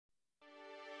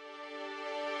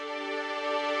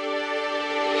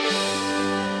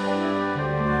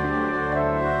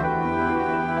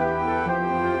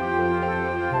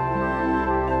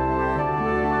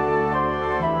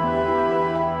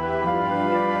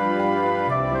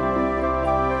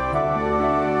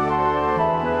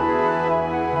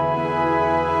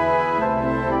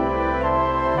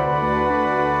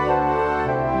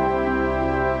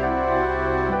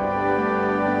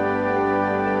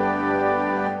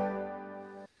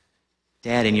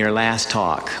Dad, in your last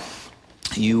talk,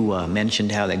 you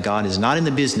mentioned how that God is not in the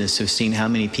business of seeing how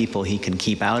many people he can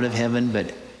keep out of heaven,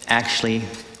 but actually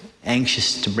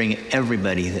anxious to bring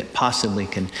everybody that possibly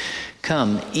can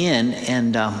come in.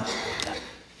 And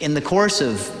in the course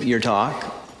of your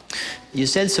talk, you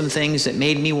said some things that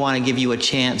made me want to give you a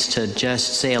chance to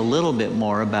just say a little bit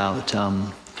more about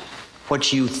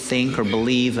what you think or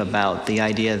believe about the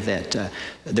idea that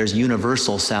there's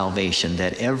universal salvation,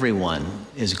 that everyone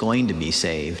is going to be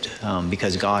saved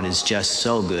because God is just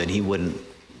so good, he wouldn't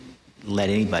let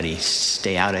anybody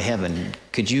stay out of heaven.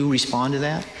 Could you respond to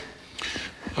that?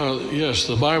 Yes,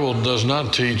 the Bible does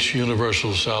not teach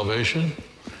universal salvation,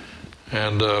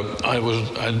 and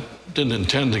I didn't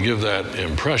intend to give that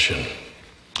impression.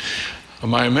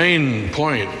 My main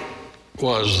point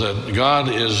was that God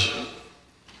is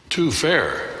too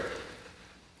fair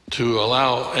to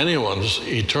allow anyone's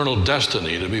eternal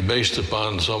destiny to be based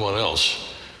upon someone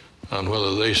else, on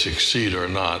whether they succeed or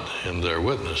not in their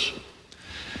witness.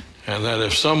 And that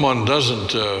if someone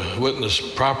doesn't witness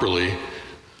properly,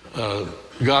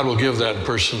 God will give that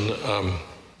person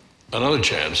another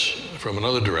chance from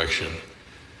another direction.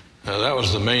 That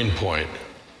was the main point.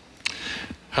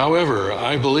 However,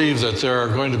 I believe that there are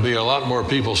going to be a lot more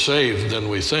people saved than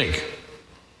we think.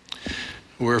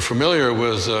 We're familiar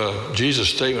with Jesus'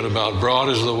 statement about broad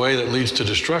is the way that leads to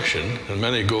destruction, and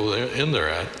many go in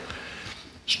thereat.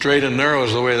 Straight and narrow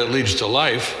is the way that leads to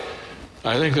life.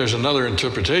 I think there's another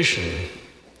interpretation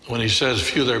when he says,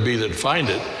 few there be that find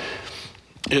it.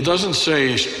 It doesn't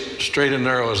say straight and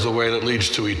narrow is the way that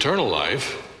leads to eternal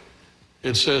life.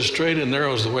 It says straight and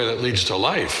narrow is the way that leads to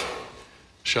life.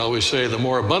 Shall we say the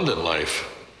more abundant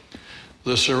life,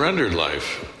 the surrendered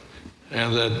life,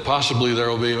 and that possibly there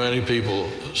will be many people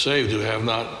saved who have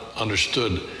not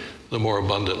understood the more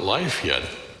abundant life yet.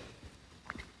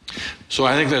 So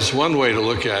I think that's one way to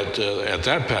look at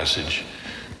that passage.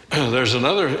 There's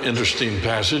another interesting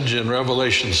passage in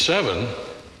Revelation 7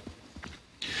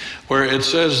 where it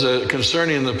says that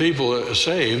concerning the people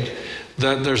saved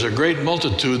that there's a great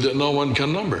multitude that no one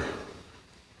can number.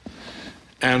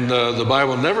 And the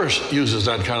Bible never uses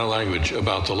that kind of language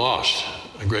about the lost,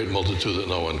 a great multitude that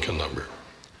no one can number.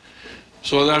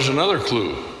 So there's another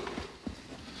clue.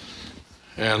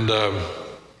 And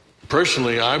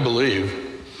personally, I believe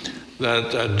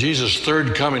that at Jesus'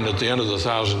 third coming at the end of the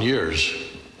 1,000 years,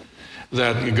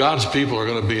 that God's people are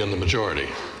going to be in the majority.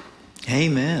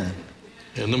 Amen.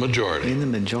 In the majority. In the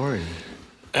majority.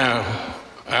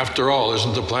 After all,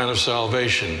 isn't the plan of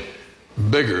salvation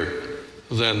bigger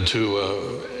than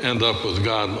to end up with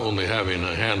God only having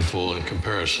a handful in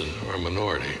comparison, or a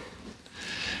minority?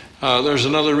 There's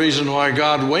another reason why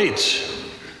God waits.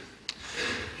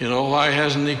 You know, why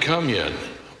hasn't he come yet?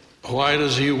 Why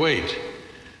does he wait?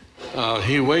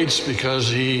 He waits because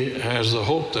he has the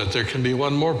hope that there can be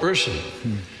one more person.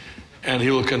 And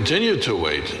he will continue to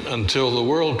wait until the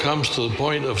world comes to the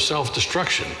point of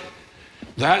self-destruction.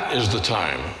 That is the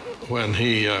time when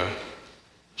he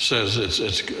says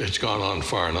it's gone on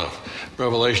far enough.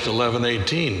 Revelation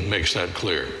 11:18 makes that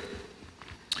clear.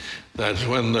 That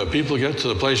when the people get to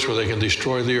the place where they can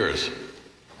destroy the earth,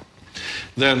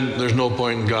 then there's no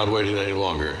point in God waiting any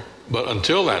longer. But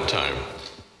until that time,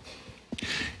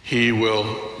 he will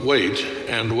wait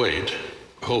and wait,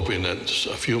 hoping that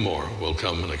a few more will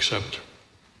come and accept.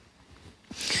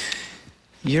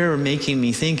 You're making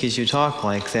me think as you talk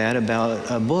like that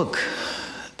about a book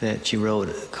that you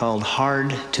wrote called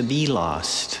Hard to Be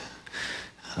Lost.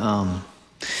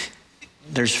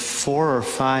 There's 4 or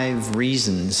 5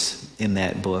 reasons in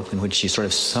that book in which you sort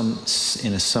of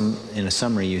in a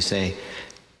summary you say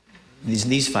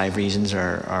these 5 reasons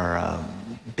are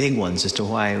big ones as to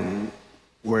why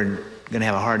we're going to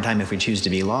have a hard time if we choose to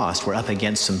be lost. We're up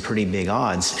against some pretty big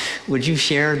odds. Would you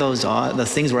share those the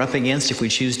things we're up against if we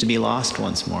choose to be lost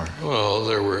once more? Well,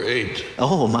 there were 8.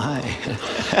 Oh my!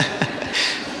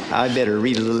 I better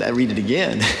read it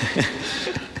again.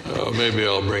 Maybe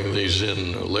I'll bring these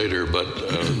in later, but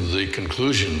the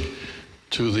conclusion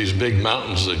to these big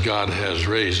mountains that God has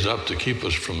raised up to keep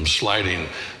us from sliding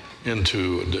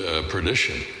into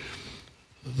perdition,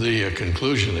 the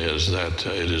conclusion is that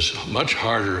it is much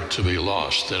harder to be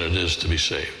lost than it is to be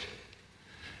saved.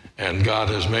 And God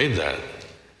has made that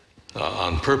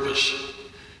on purpose.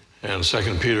 And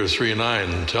 2 Peter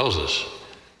 3:9 tells us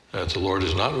that the Lord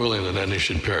is not willing that any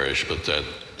should perish, but that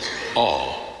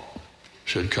all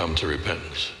should come to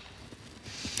repentance.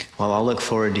 Well, I'll look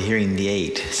forward to hearing the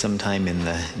 8 sometime in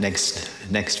the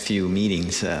next few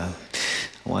meetings. I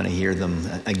want to hear them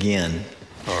again.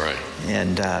 All right.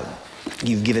 And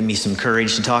you've given me some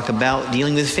courage to talk about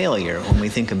dealing with failure when we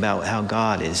think about how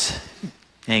God is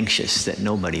anxious that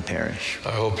nobody perish.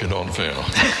 I hope you don't fail.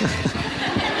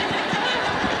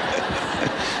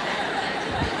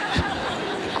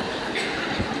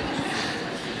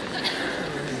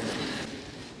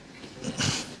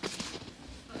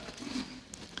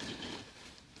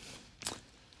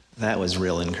 That was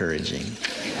real encouraging.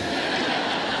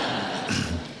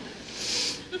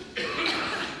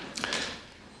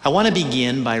 I want to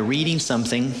begin by reading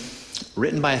something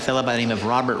written by a fellow by the name of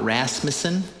Robert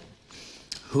Rasmussen,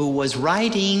 who was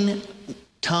writing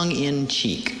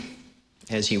tongue-in-cheek,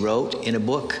 as he wrote in a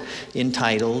book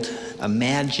entitled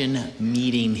Imagine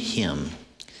Meeting Him.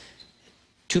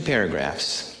 2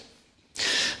 paragraphs.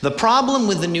 The problem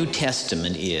with the New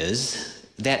Testament is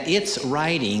that its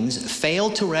writings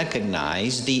fail to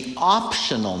recognize the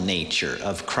optional nature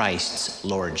of Christ's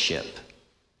lordship.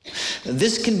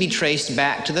 This can be traced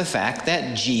back to the fact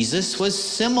that Jesus was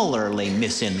similarly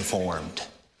misinformed.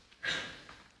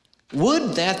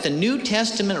 Would that the New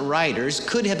Testament writers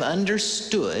could have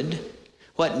understood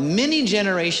what many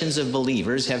generations of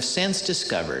believers have since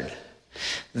discovered,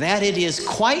 that it is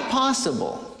quite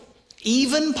possible,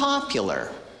 even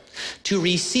popular, to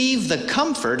receive the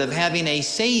comfort of having a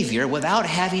Savior without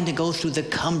having to go through the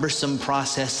cumbersome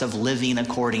process of living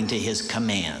according to his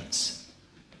commands.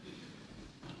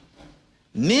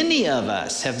 Many of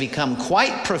us have become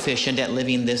quite proficient at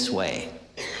living this way.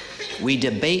 We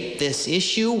debate this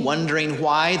issue, wondering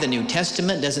why the New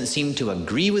Testament doesn't seem to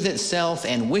agree with itself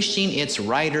and wishing its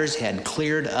writers had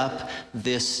cleared up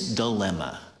this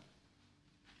dilemma.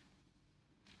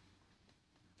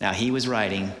 Now, he was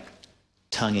writing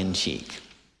tongue-in-cheek.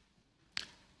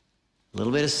 A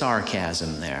little bit of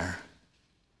sarcasm there.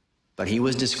 But he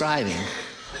was describing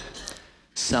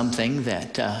something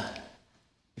that,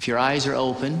 if your eyes are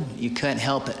open, you can't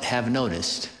help but have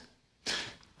noticed.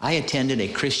 I attended a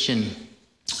Christian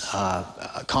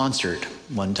concert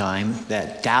one time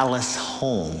that Dallas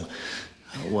Home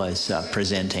was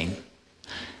presenting.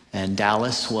 And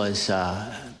Dallas was,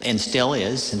 and still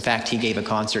is, in fact, he gave a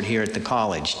concert here at the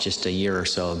college just a year or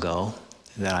so ago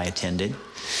that I attended.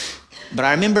 But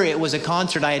I remember it was a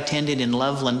concert I attended in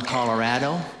Loveland,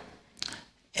 Colorado.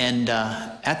 And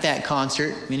at that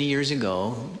concert, many years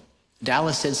ago,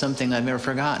 Dallas said something I've never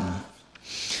forgotten.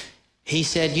 He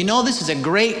said, you know, this is a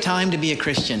great time to be a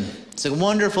Christian. It's a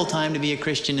wonderful time to be a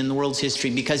Christian in the world's history,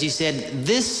 because he said,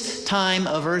 this time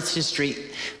of Earth's history,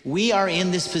 we are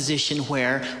in this position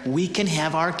where we can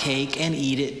have our cake and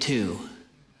eat it too.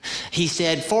 He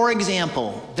said, for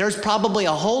example, there's probably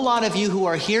a whole lot of you who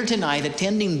are here tonight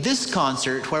attending this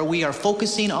concert where we are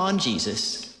focusing on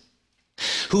Jesus,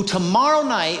 who tomorrow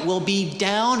night will be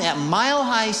down at Mile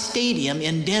High Stadium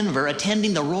in Denver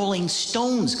attending the Rolling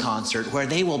Stones concert where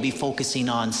they will be focusing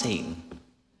on Satan.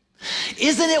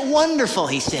 Isn't it wonderful,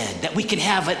 he said, that we can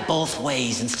have it both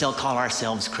ways and still call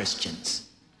ourselves Christians?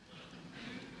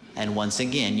 And once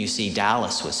again, you see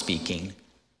Dallas was speaking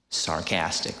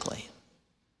sarcastically.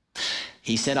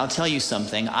 He said, I'll tell you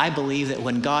something. I believe that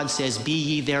when God says, be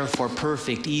ye therefore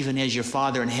perfect, even as your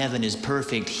Father in heaven is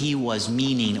perfect, he was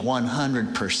meaning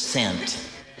 100%.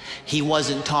 He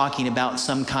wasn't talking about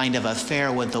some kind of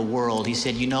affair with the world. He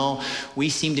said, you know, we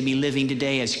seem to be living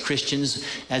today as Christians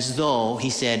as though,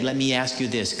 he said, let me ask you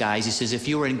this, guys. He says, if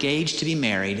you were engaged to be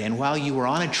married and while you were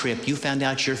on a trip, you found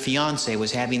out your fiance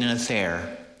was having an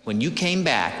affair, when you came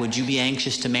back, would you be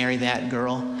anxious to marry that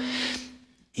girl?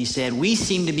 He said, we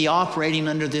seem to be operating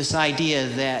under this idea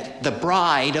that the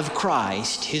bride of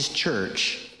Christ, his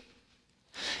church,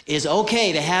 is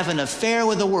okay to have an affair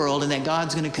with the world and that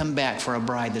God's going to come back for a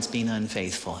bride that's being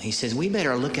unfaithful. He says, we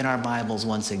better look at our Bibles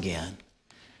once again,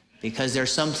 because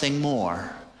there's something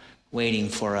more waiting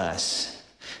for us.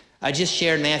 I just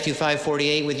shared Matthew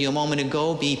 5:48 with you a moment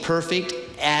ago. Be perfect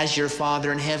as your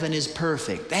Father in heaven is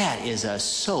perfect. That is a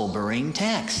sobering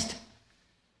text.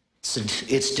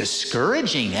 It's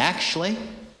discouraging, actually.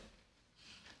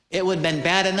 It would have been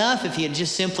bad enough if he had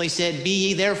just simply said, be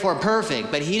ye therefore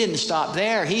perfect. But he didn't stop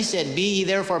there. He said, be ye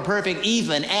therefore perfect,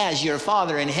 even as your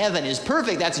Father in heaven is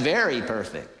perfect. That's very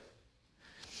perfect.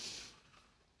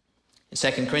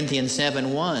 2 Corinthians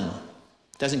 7:1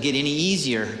 doesn't get any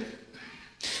easier.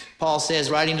 Paul says,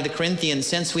 writing to the Corinthians,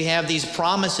 since we have these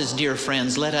promises, dear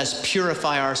friends, let us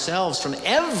purify ourselves from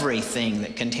everything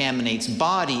that contaminates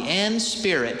body and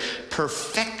spirit,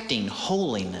 perfecting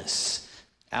holiness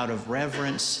out of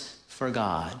reverence for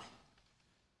God.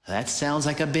 That sounds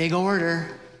like a big order,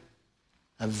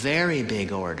 a very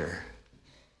big order.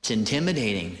 It's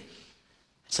intimidating.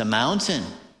 It's a mountain.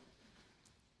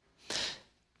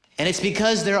 And it's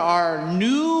because there are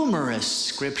numerous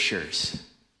scriptures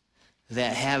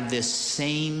that have this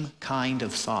same kind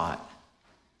of thought.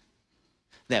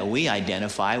 that we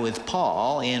identify with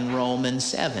Paul in Romans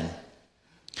 7,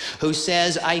 who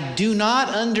says, I do not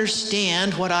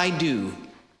understand what I do.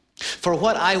 For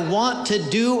what I want to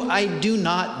do, I do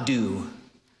not do.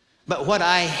 But what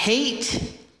I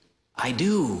hate, I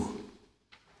do.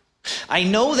 I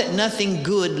know that nothing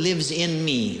good lives in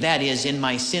me, that is, in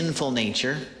my sinful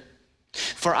nature.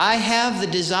 For I have the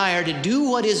desire to do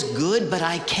what is good, but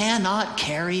I cannot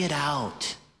carry it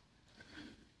out.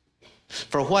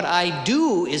 For what I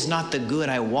do is not the good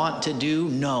I want to do,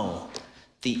 no.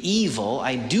 The evil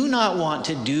I do not want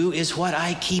to do is what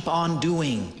I keep on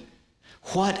doing.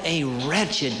 What a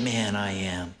wretched man I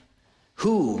am.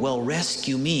 Who will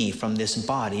rescue me from this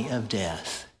body of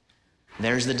death?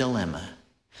 There's the dilemma.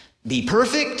 Be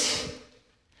perfect,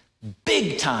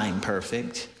 big time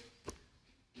perfect,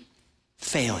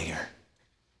 failure,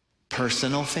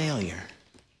 personal failure.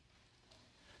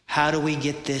 How do we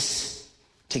get this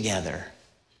together?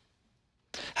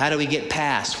 How do we get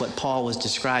past what Paul was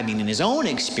describing in his own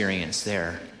experience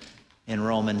there in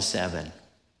Romans 7?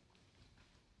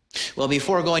 Well,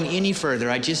 before going any further,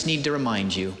 I just need to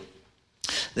remind you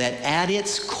that at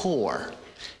its core,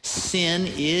 sin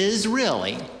is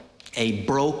really a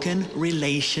broken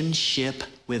relationship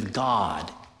with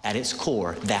God. At its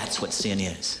core, that's what sin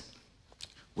is.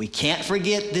 We can't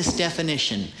forget this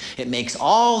definition. It makes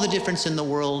all the difference in the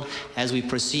world as we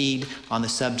proceed on the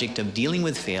subject of dealing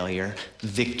with failure,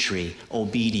 victory,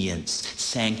 obedience,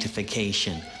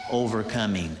 sanctification,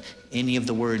 overcoming. Any of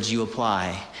the words you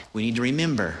apply, we need to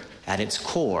remember, at its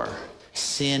core,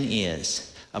 sin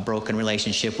is a broken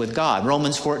relationship with God.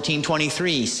 Romans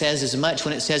 14:23 says as much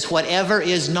when it says, whatever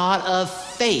is not of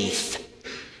faith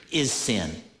is sin.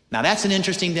 Now that's an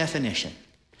interesting definition.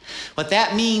 What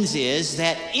that means is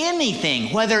that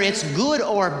anything, whether it's good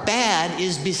or bad,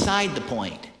 is beside the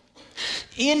point.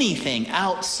 Anything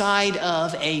outside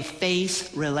of a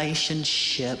faith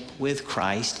relationship with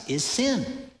Christ is sin.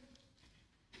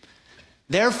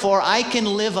 Therefore, I can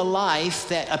live a life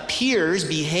that appears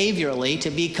behaviorally to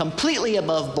be completely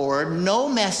above board, no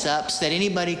mess-ups that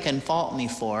anybody can fault me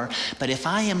for. But if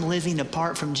I am living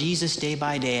apart from Jesus day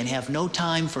by day and have no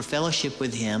time for fellowship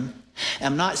with him,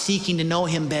 am not seeking to know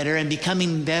him better and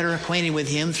becoming better acquainted with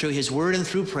him through his word and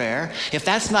through prayer, if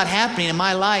that's not happening in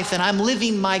my life, then I'm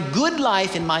living my good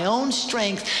life in my own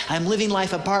strength. I'm living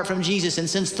life apart from Jesus. And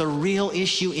since the real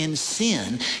issue in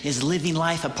sin is living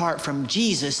life apart from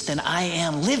Jesus, then I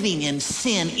am living in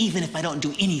sin even if I don't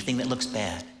do anything that looks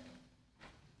bad.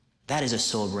 That is a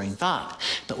sobering thought.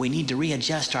 But we need to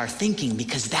readjust our thinking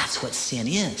because that's what sin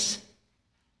is.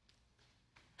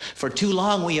 For too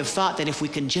long, we have thought that if we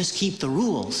can just keep the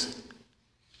rules,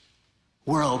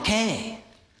 we're okay.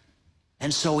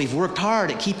 And so we've worked hard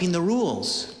at keeping the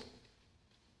rules.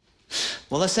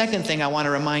 Well, the second thing I want to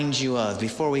remind you of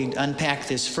before we unpack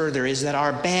this further is that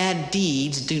our bad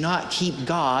deeds do not keep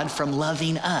God from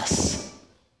loving us.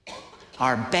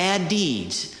 Our bad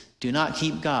deeds do not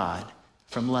keep God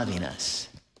from loving us.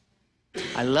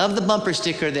 I love the bumper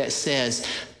sticker that says,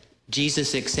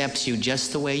 Jesus accepts you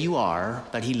just the way you are,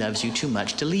 but he loves you too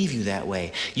much to leave you that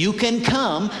way. You can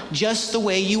come just the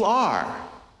way you are,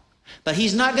 but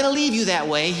he's not going to leave you that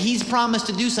way. He's promised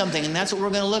to do something, and that's what we're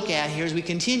going to look at here as we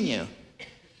continue.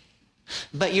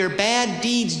 But your bad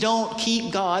deeds don't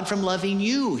keep God from loving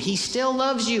you. He still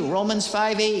loves you. Romans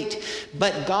 5:8.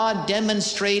 But God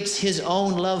demonstrates his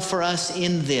own love for us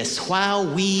in this.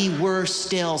 While we were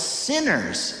still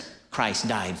sinners, Christ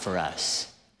died for us.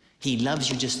 He loves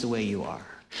you just the way you are.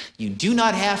 You do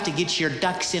not have to get your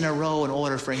ducks in a row in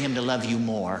order for him to love you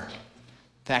more.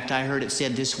 In fact, I heard it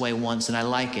said this way once, and I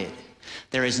like it.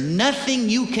 There is nothing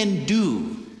you can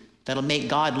do that'll make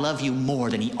God love you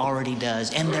more than he already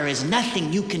does. And there is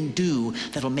nothing you can do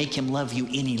that'll make him love you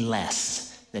any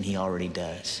less than he already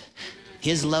does.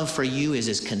 His love for you is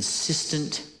as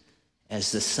consistent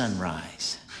as the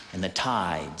sunrise and the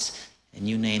tides, and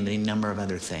you name any number of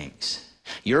other things.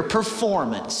 Your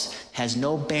performance has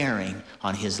no bearing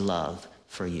on his love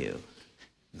for you.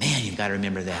 Man, you've got to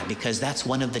remember that, because that's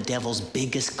one of the devil's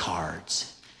biggest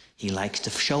cards. He likes to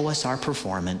show us our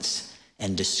performance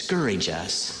and discourage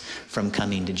us from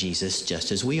coming to Jesus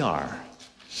just as we are.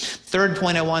 Third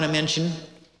point I want to mention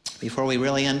before we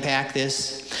really unpack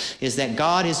this is that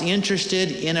God is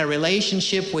interested in a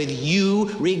relationship with you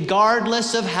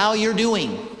regardless of how you're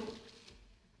doing.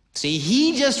 See,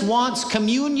 he just wants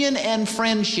communion and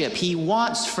friendship. He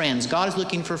wants friends. God is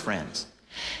looking for friends.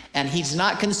 And he's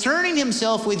not concerning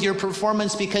himself with your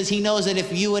performance because he knows that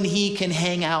if you and he can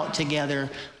hang out together,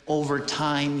 over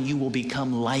time you will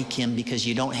become like him, because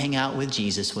you don't hang out with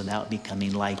Jesus without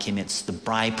becoming like him. It's the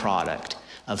byproduct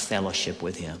of fellowship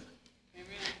with him.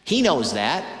 He knows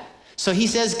that. So he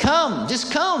says, come,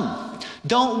 just come.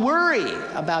 Don't worry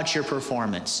about your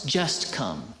performance. Just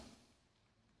come.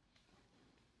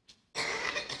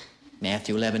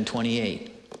 Matthew 11:28.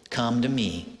 Come to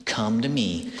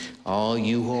me, all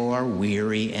you who are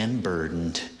weary and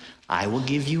burdened. I will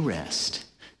give you rest.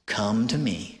 Come to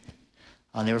me.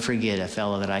 I'll never forget a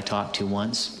fellow that I talked to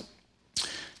once.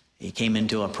 He came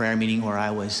into a prayer meeting where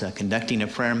I was conducting a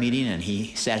prayer meeting, and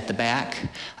he sat at the back.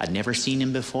 I'd never seen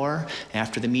him before.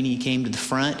 After the meeting, he came to the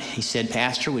front. He said,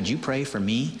 Pastor, would you pray for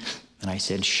me? And I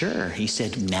said, sure. He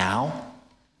said, now?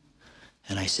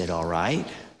 And I said, all right.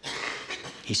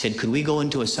 He said, could we go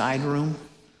into a side room?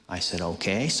 I said,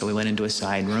 okay. So we went into a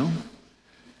side room.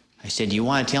 I said, do you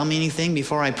want to tell me anything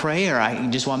before I pray, or you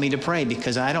just want me to pray?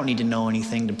 Because I don't need to know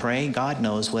anything to pray. God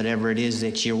knows whatever it is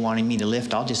that you're wanting me to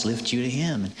lift. I'll just lift you to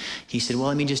him. And he said, well,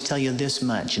 let me just tell you this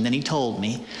much. And then he told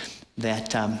me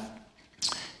that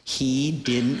he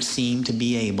didn't seem to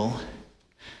be able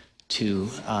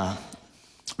to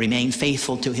remain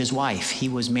faithful to his wife. He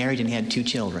was married and had 2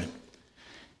 children.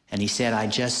 And he said, I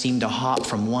just seem to hop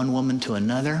from one woman to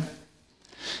another.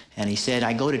 And he said,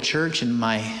 I go to church and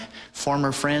my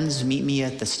former friends meet me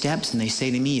at the steps and they say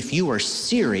to me, if you are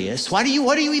serious, what are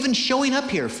you even showing up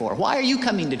here for? Why are you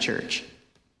coming to church?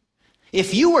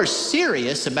 If you were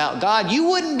serious about God, you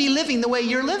wouldn't be living the way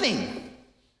you're living.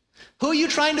 Who are you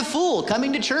trying to fool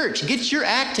coming to church? Get your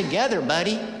act together,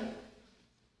 buddy.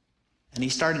 And he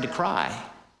started to cry.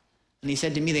 And he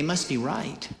said to me, they must be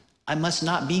right. I must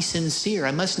not be sincere.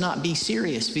 I must not be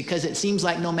serious, because it seems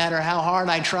like no matter how hard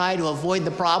I try to avoid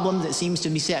the problem that seems to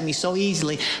beset me so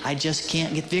easily, I just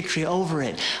can't get victory over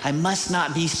it. I must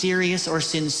not be serious or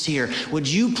sincere. Would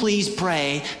you please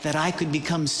pray that I could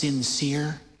become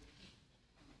sincere?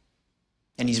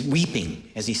 And he's weeping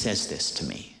as he says this to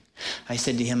me. I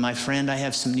said to him, my friend, I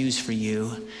have some news for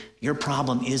you. Your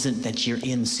problem isn't that you're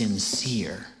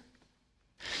insincere.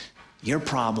 Your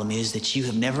problem is that you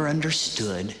have never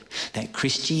understood that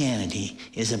Christianity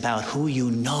is about who you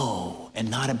know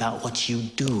and not about what you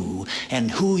do.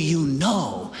 And who you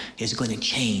know is going to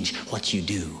change what you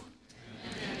do.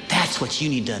 That's what you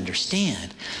need to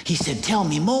understand. He said, tell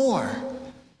me more.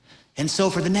 And so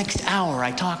for the next hour,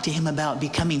 I talked to him about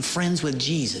becoming friends with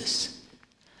Jesus,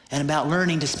 and about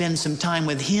learning to spend some time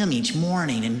with him each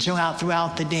morning and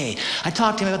throughout the day. I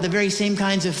talked to him about the very same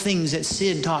kinds of things that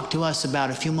Sid talked to us about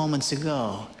a few moments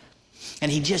ago.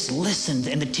 And he just listened,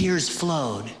 and the tears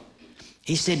flowed.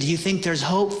 He said, do you think there's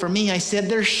hope for me? I said,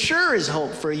 there sure is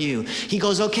hope for you. He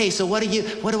goes, okay, so what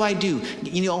do I do?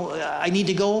 You know, I need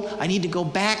to go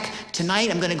back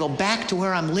tonight. I'm going to go back to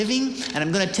where I'm living, and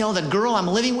I'm going to tell the girl I'm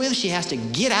living with she has to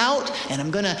get out, and I'm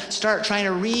going to start trying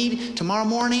to read tomorrow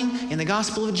morning in the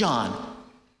Gospel of John.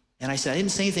 And I said, I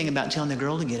didn't say anything about telling the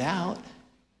girl to get out.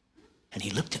 And he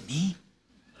looked at me,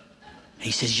 and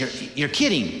he says, you're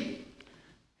kidding.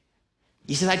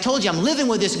 He says, I told you I'm living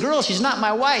with this girl. She's not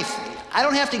my wife. I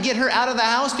don't have to get her out of the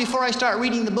house before I start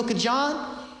reading the book of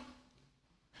John.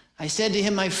 I said to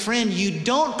him, my friend, you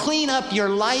don't clean up your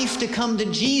life to come to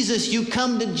Jesus. You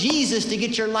come to Jesus to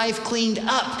get your life cleaned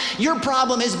up. Your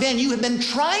problem has been you have been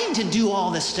trying to do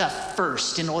all this stuff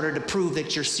first in order to prove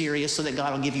that you're serious so that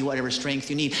God will give you whatever strength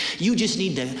you need. You just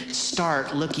need to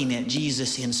start looking at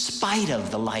Jesus in spite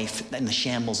of the life and the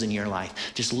shambles in your life.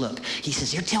 Just look. He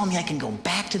says, you're telling me I can go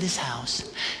back to this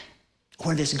house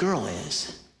where this girl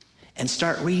is and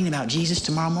start reading about Jesus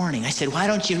tomorrow morning? I said, why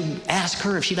don't you ask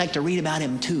her if she'd like to read about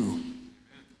him too?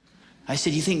 I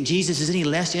said, you think Jesus is any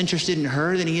less interested in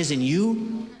her than he is in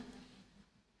you?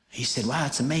 He said, wow,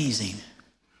 it's amazing.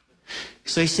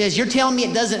 So he says, you're telling me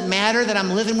it doesn't matter that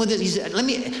I'm living with it? He said,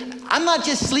 I'm not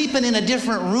just sleeping in a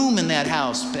different room in that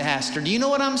house, Pastor. Do you know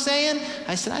what I'm saying?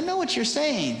 I said, I know what you're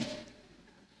saying.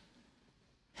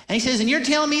 And he says, and you're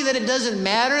telling me that it doesn't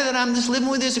matter that I'm just living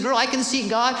with this girl? I can see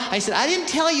God. I said, I didn't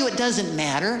tell you it doesn't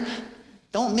matter.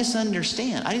 Don't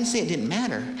misunderstand. I didn't say it didn't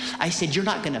matter. I said, you're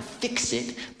not going to fix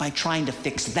it by trying to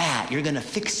fix that. You're going to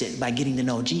fix it by getting to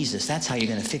know Jesus. That's how you're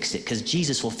going to fix it, because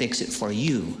Jesus will fix it for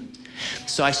you.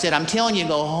 So I said, I'm telling you,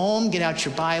 go home, get out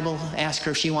your Bible, ask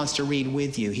her if she wants to read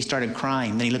with you. He started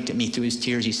crying. Then he looked at me through his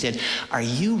tears. He said, are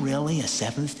you really a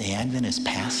Seventh-day Adventist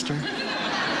pastor?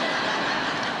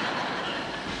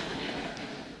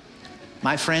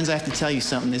 My friends, I have to tell you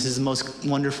something. This is the most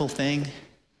wonderful thing.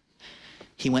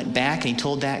 He went back and he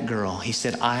told that girl, he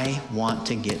said, I want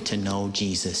to get to know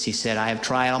Jesus. He said, I have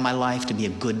tried all my life to be a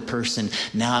good person.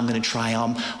 Now I'm going to try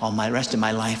all my rest of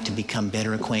my life to become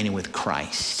better acquainted with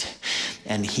Christ.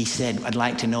 And he said, I'd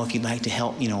like to know if you'd like to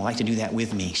help, like to do that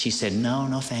with me. She said,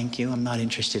 no, thank you. I'm not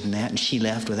interested in that. And she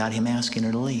left without him asking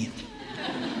her to leave.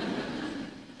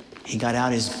 He got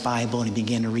out his Bible and he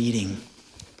began reading.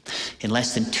 In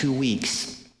less than 2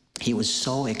 weeks, he was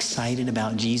so excited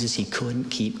about Jesus, he couldn't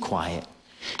keep quiet.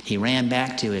 He ran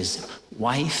back to his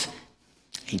wife.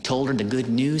 He told her the good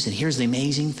news, and here's the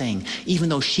amazing thing. Even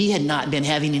though she had not been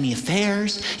having any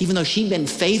affairs, even though she'd been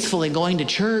faithfully going to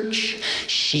church,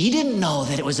 she didn't know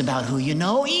that it was about who you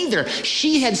know either.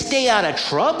 She had stayed out of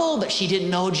trouble, but she didn't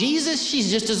know Jesus. She's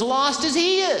just as lost as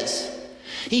he is.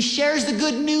 He shares the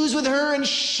good news with her, and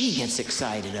she gets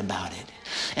excited about it.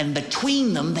 And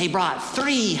between them, they brought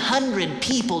 300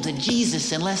 people to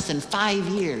Jesus in less than 5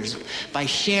 years by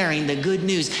sharing the good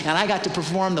news. And I got to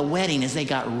perform the wedding as they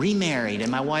got remarried,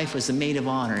 and my wife was the maid of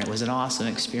honor. It was an awesome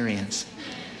experience.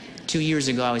 2 years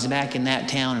ago, I was back in that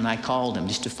town, and I called him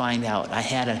just to find out.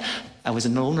 I was a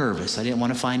little nervous. I didn't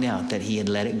want to find out that he had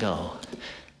let it go.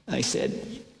 I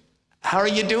said, "How are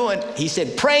you doing?" He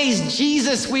said, "Praise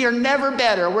Jesus, we are never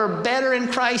better. We're better in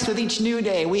Christ with each new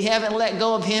day. We haven't let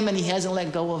go of him, and he hasn't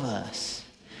let go of us."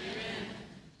 Amen.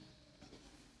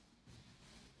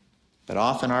 But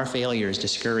often our failures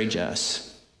discourage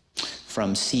us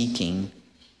from seeking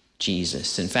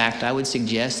Jesus. In fact, I would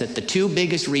suggest that the two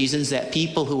biggest reasons that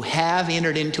people who have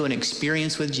entered into an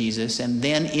experience with Jesus and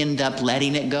then end up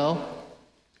letting it go,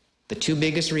 the two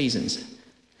biggest reasons.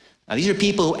 Now, these are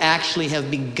people who actually have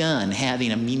begun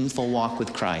having a meaningful walk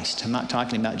with Christ. I'm not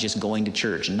talking about just going to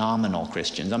church, nominal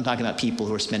Christians. I'm talking about people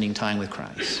who are spending time with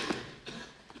Christ.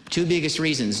 Two biggest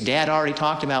reasons. Dad already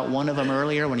talked about one of them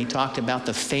earlier when he talked about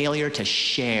the failure to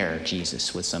share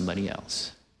Jesus with somebody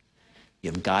else.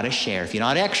 You've got to share. If you're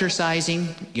not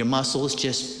exercising, your muscles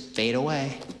just fade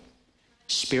away.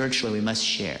 Spiritually, we must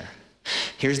share.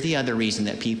 Here's the other reason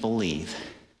that people leave.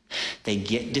 They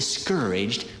get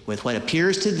discouraged with what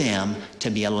appears to them to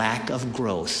be a lack of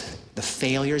growth. The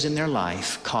failures in their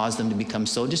life cause them to become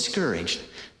so discouraged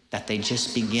that they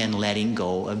just begin letting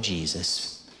go of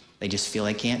Jesus. They just feel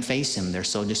they can't face him. They're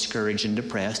so discouraged and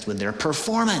depressed with their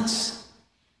performance.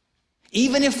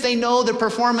 Even if they know the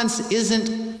performance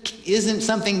isn't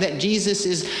something that Jesus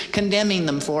is condemning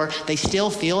them for, they still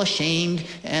feel ashamed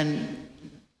and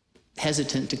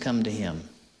hesitant to come to him.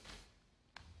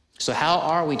 So how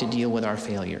are we to deal with our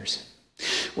failures?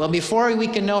 Well, before we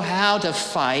can know how to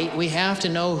fight, we have to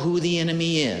know who the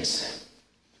enemy is.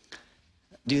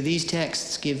 Do these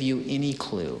texts give you any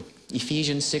clue?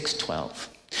 Ephesians 6:12.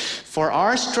 For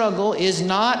our struggle is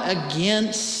not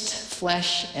against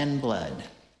flesh and blood,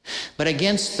 but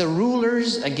against the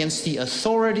rulers, against the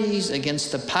authorities,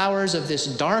 against the powers of this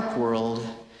dark world,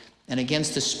 and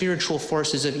against the spiritual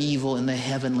forces of evil in the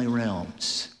heavenly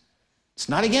realms. It's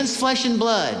not against flesh and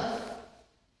blood.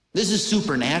 This is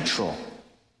supernatural.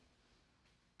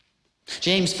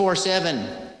 James 4:7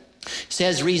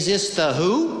 says, resist the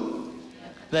who?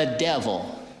 The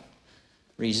devil.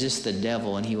 Resist the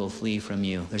devil and he will flee from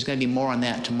you. There's going to be more on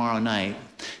that tomorrow night.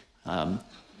 And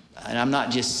I'm not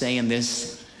just saying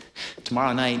this.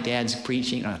 Tomorrow night, Dad's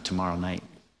preaching.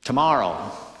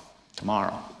 Tomorrow.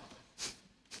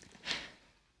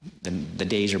 The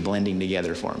days are blending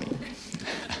together for me.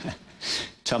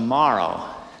 Tomorrow,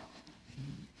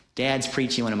 Dad's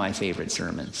preaching one of my favorite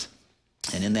sermons.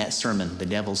 And in that sermon, the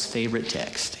devil's favorite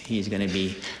text, he's going to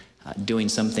be doing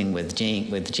something with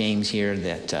James here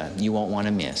that you won't want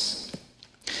to miss.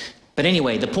 But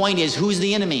anyway, the point is, who's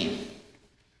the enemy?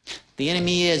 The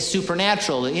enemy is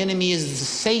supernatural. The enemy is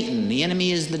Satan. The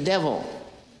enemy is the devil.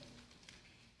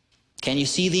 Can you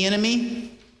see the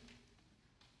enemy?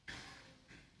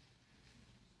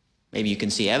 Maybe you can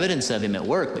see evidence of him at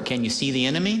work, but can you see the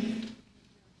enemy?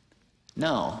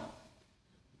 No.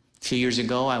 A few years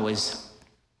ago, I was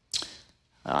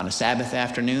on a Sabbath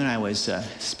afternoon. I was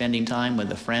spending time with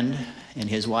a friend and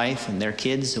his wife and their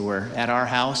kids who were at our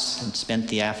house and spent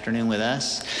the afternoon with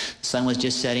us. The sun was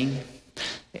just setting.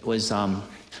 It was the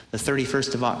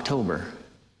 31st of October.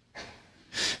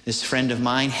 This friend of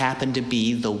mine happened to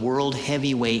be the world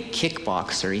heavyweight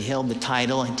kickboxer. He held the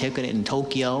title and took it in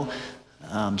Tokyo,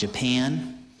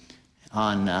 Japan,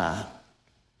 on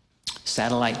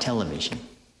satellite television.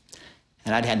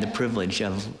 And I'd had the privilege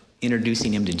of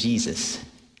introducing him to Jesus.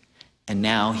 And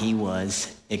now he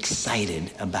was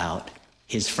excited about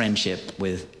his friendship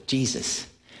with Jesus.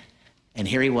 And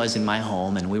here he was in my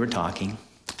home, and we were talking.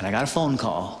 And I got a phone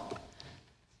call,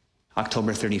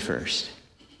 October 31st.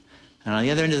 And on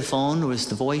the other end of the phone was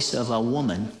the voice of a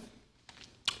woman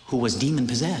who was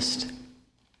demon-possessed.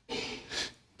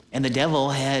 And the devil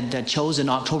had chosen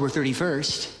October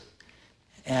 31st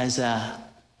as a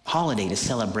holiday to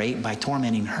celebrate by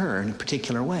tormenting her in a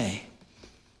particular way.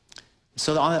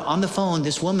 So on the phone,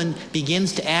 this woman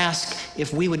begins to ask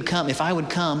if I would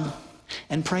come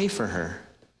and pray for her.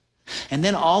 And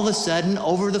then all of a sudden,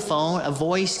 over the phone, a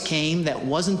voice came that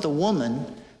wasn't the woman,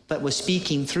 but was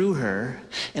speaking through her.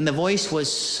 And the voice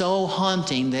was so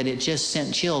haunting that it just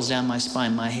sent chills down my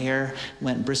spine. My hair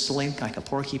went bristling like a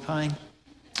porcupine,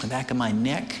 the back of my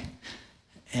neck.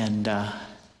 And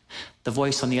the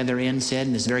voice on the other end said,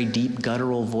 in this very deep,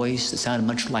 guttural voice that sounded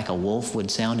much like a wolf would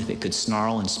sound if it could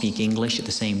snarl and speak English at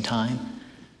the same time.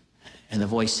 And the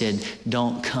voice said,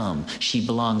 don't come. She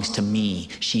belongs to me.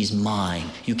 She's mine.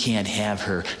 You can't have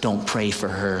her. Don't pray for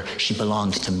her. She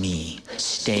belongs to me.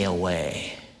 Stay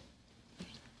away.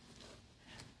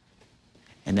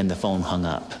 And then the phone hung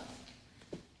up.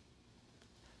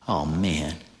 Oh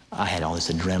man, I had all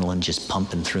this adrenaline just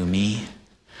pumping through me.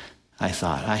 I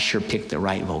thought, I sure picked the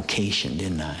right vocation,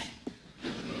 didn't I?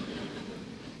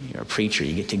 You're a preacher,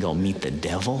 you get to go meet the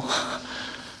devil.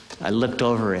 I looked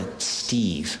over at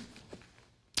Steve,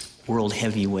 world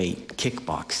heavyweight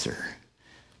kickboxer,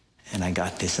 and I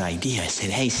got this idea. I said,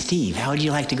 hey Steve, how would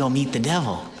you like to go meet the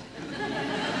devil?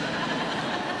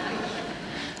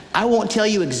 I won't tell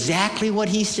you exactly what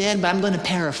he said, but I'm going to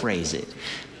paraphrase it.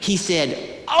 He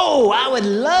said, oh, I would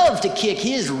love to kick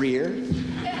his rear.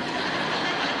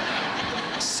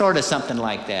 Sort of something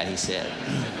like that, he said.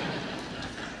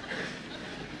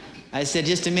 I said,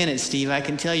 just a minute, Steve. I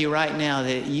can tell you right now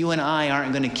that you and I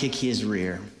aren't going to kick his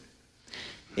rear.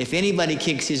 If anybody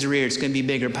kicks his rear, it's going to be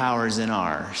bigger powers than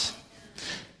ours.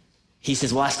 He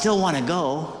says, well, I still want to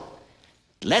go.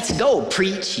 Let's go,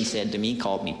 preach, he said to me,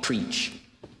 called me preach.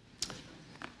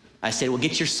 I said, well,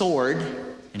 get your sword.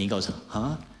 And he goes,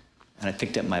 huh? And I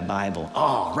picked up my Bible.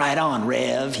 Oh, right on,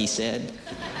 Rev, he said.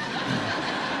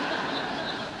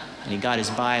 And he got his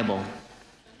Bible.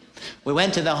 We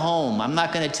went to the home. I'm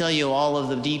not going to tell you all of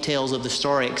the details of the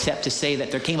story except to say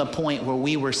that there came a point where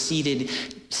we were seated.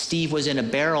 Steve was in a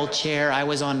barrel chair. I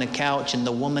was on the couch, and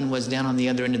the woman was down on the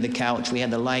other end of the couch. We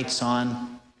had the lights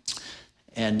on.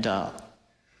 And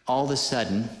all of a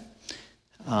sudden,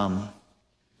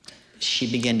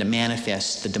 she began to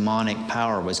manifest. The demonic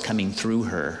power was coming through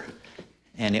her.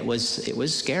 And it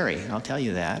was scary, I'll tell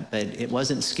you that. But it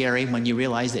wasn't scary when you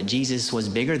realize that Jesus was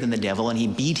bigger than the devil and he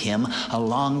beat him a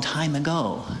long time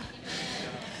ago.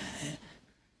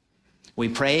 We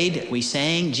prayed, we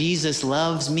sang, Jesus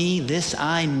loves me, this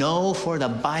I know, for the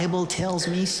Bible tells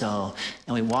me so.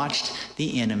 And we watched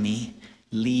the enemy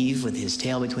leave with his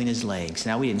tail between his legs.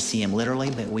 Now, we didn't see him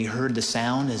literally, but we heard the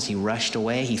sound as he rushed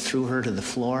away. He threw her to the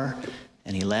floor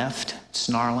and he left,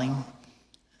 snarling.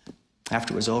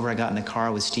 After it was over, I got in the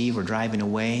car with Steve. We're driving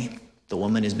away. The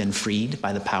woman has been freed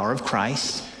by the power of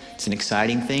Christ. It's an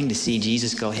exciting thing to see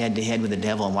Jesus go head to head with the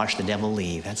devil and watch the devil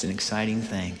leave. That's an exciting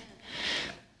thing.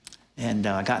 And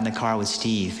I got in the car with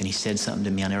Steve, and he said something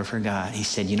to me I never forgot. He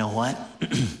said, you know what?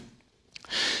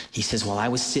 He says, well, I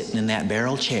was sitting in that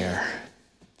barrel chair.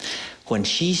 When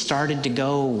she started to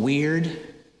go weird,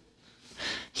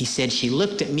 he said, she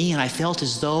looked at me and I felt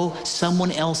as though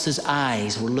someone else's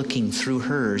eyes were looking through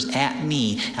hers at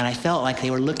me. And I felt like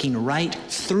they were looking right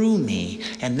through me.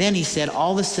 And then he said,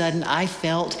 all of a sudden I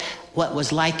felt what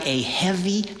was like a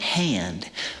heavy hand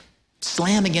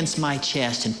slam against my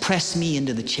chest and press me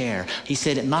into the chair. He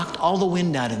said, it knocked all the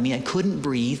wind out of me. I couldn't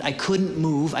breathe. I couldn't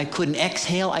move. I couldn't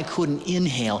exhale. I couldn't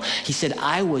inhale. He said,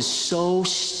 I was so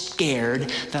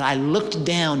scared that I looked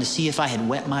down to see if I had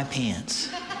wet my pants.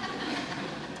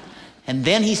 And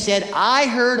then he said, I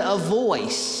heard a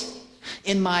voice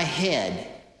in my head.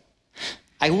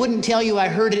 I wouldn't tell you I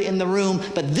heard it in the room,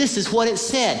 but this is what it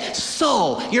said.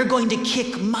 So, you're going to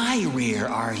kick my rear,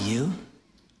 are you?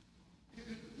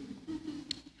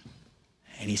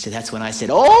 And he said, that's when I said,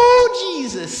 oh,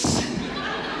 Jesus.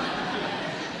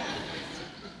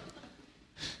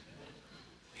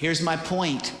 Here's my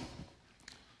point.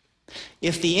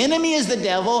 If the enemy is the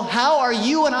devil, how are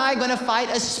you and I going to fight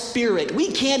a spirit?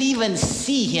 We can't even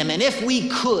see him, and if we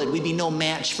could, we'd be no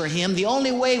match for him. The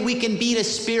only way we can beat a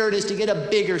spirit is to get a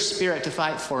bigger spirit to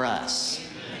fight for us.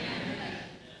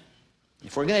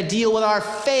 If we're going to deal with our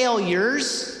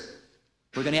failures,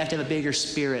 we're going to have a bigger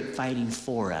spirit fighting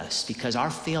for us, because our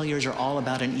failures are all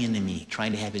about an enemy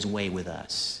trying to have his way with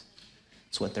us.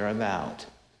 That's what they're about.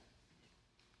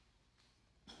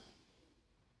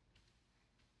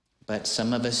 But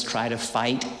some of us try to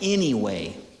fight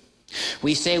anyway.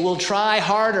 We say, we'll try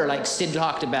harder, like Sid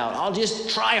talked about. I'll just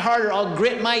try harder. I'll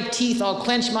grit my teeth. I'll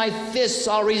clench my fists.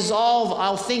 I'll resolve.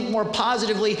 I'll think more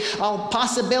positively. I'll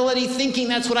possibility thinking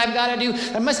that's what I've got to do.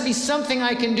 There must be something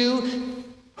I can do.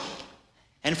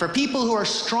 And for people who are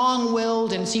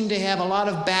strong-willed and seem to have a lot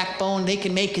of backbone, they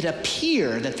can make it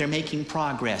appear that they're making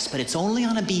progress. But it's only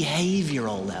on a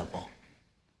behavioral level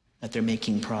that they're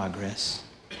making progress.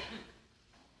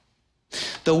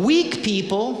 The weak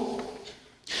people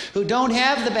who don't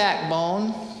have the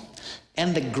backbone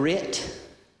and the grit,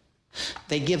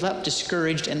 they give up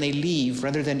discouraged and they leave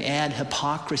rather than add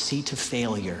hypocrisy to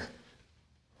failure.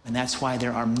 And that's why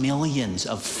there are millions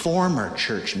of former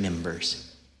church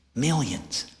members,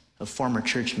 millions of former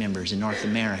church members in North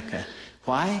America.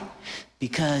 Why?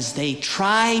 Because they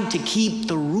tried to keep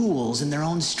the rules in their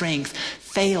own strength,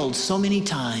 failed so many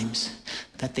times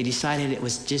that they decided it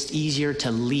was just easier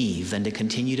to leave than to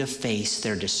continue to face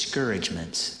their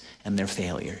discouragements and their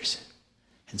failures.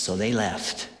 And so they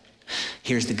left.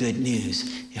 Here's the good news.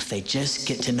 If they just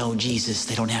get to know Jesus,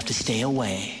 they don't have to stay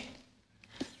away.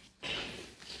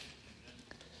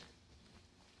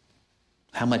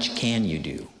 How much can you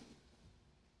do?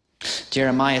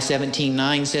 Jeremiah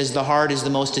 17:9 says, the heart is the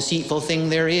most deceitful thing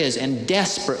there is and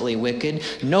desperately wicked.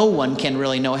 No one can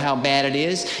really know how bad it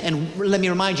is. And let me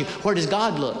remind you, where does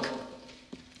God look?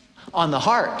 On the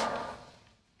heart.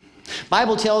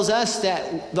 Bible tells us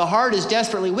that the heart is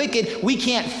desperately wicked. We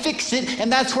can't fix it,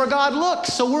 and that's where God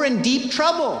looks. So we're in deep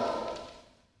trouble.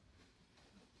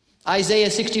 Isaiah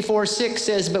 64:6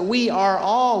 says, but we are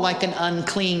all like an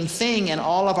unclean thing, and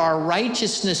all of our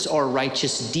righteousness or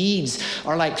righteous deeds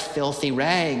are like filthy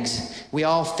rags. We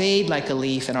all fade like a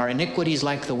leaf, and our iniquities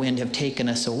like the wind have taken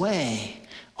us away.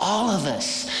 All of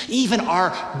us, even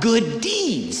our good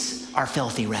deeds, are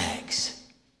filthy rags.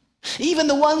 Even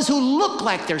the ones who look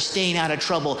like they're staying out of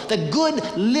trouble, the good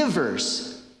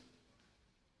livers,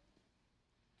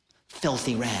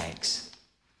 filthy rags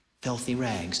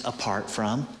apart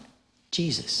from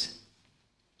Jesus.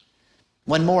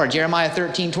 One more, Jeremiah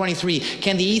 13:23.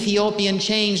 Can the Ethiopian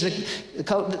change the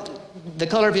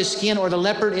color of his skin, or the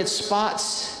leopard its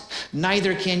spots?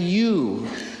 Neither can you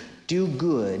do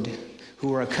good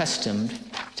who are accustomed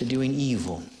to doing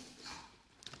evil.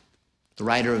 The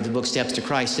writer of the book Steps to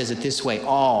Christ says it this way: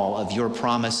 all of your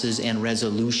promises and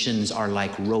resolutions are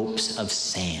like ropes of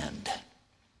sand.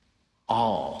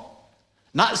 All.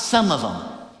 Not some of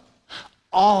them.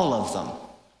 All of them.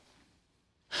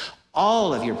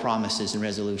 All of your promises and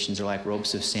resolutions are like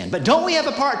ropes of sand. But don't we have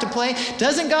a part to play?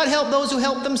 Doesn't God help those who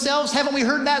help themselves? Haven't we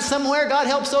heard that somewhere? God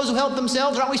helps those who help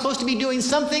themselves. Aren't we supposed to be doing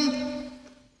something?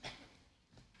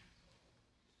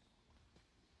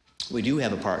 We do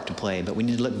have a part to play, but we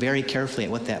need to look very carefully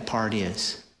at what that part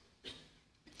is.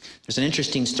 There's an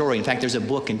interesting story. In fact, there's a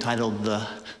book entitled The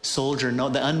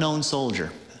Unknown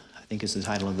Soldier, I think is the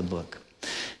title of the book.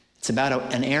 It's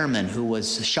about an airman who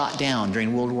was shot down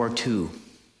during World War II.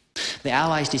 The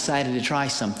Allies decided to try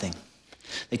something.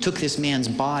 They took this man's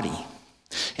body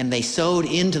and they sewed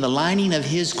into the lining of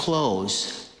his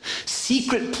clothes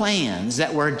secret plans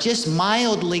that were just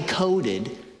mildly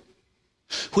coded,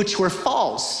 which were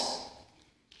false.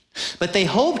 But they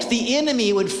hoped the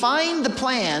enemy would find the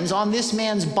plans on this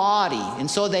man's body, and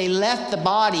so they left the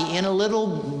body in a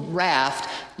little raft,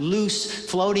 loose,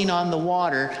 floating on the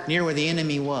water near where the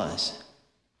enemy was.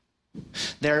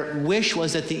 Their wish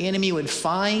was that the enemy would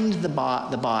find the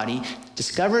body,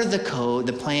 discover the code,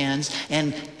 the plans,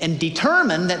 and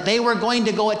determine that they were going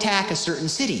to go attack a certain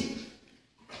city.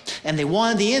 And they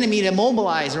wanted the enemy to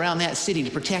mobilize around that city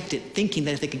to protect it, thinking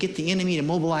that if they could get the enemy to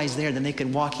mobilize there, then they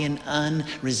could walk in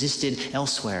unresisted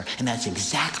elsewhere. And that's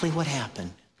exactly what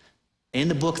happened. In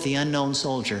the book, The Unknown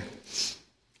Soldier,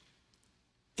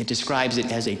 it describes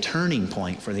it as a turning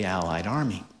point for the Allied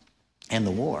army and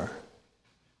the war.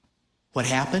 What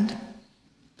happened?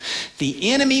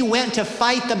 The enemy went to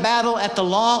fight the battle at the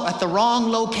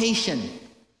wrong location.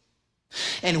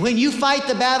 And when you fight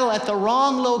the battle at the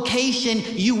wrong location,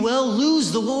 you will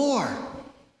lose the war.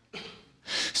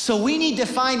 So we need to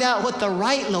find out what the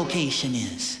right location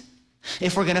is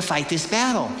if we're going to fight this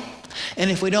battle, and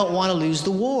if we don't want to lose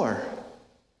the war.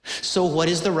 So what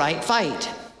is the right fight,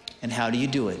 and how do you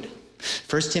do it?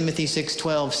 1 Timothy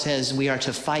 6:12 says we are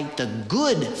to fight the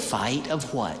good fight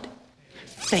of what?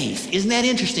 Faith. Isn't that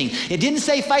interesting? It didn't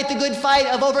say fight the good fight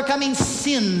of overcoming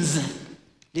sins,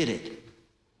 did it?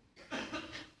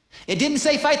 It didn't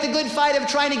say fight the good fight of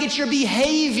trying to get your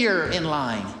behavior in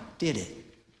line, did it?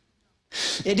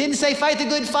 It didn't say fight the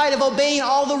good fight of obeying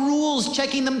all the rules,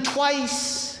 checking them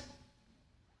twice.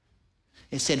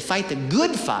 It said fight the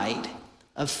good fight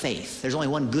of faith. There's only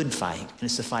one good fight, and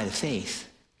it's the fight of faith.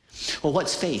 Well,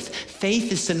 what's faith?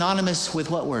 Faith is synonymous with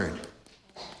what word?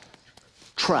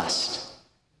 Trust.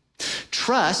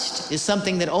 Trust is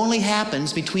something that only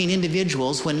happens between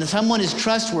individuals when someone is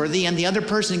trustworthy and the other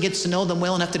person gets to know them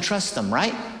well enough to trust them,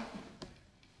 right?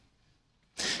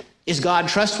 Is God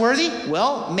trustworthy?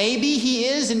 Well, maybe he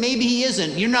is and maybe he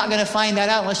isn't. You're not going to find that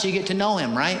out unless you get to know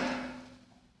him, right?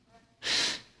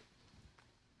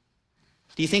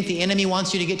 Do you think the enemy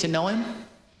wants you to get to know him?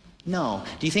 No.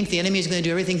 Do you think the enemy is going to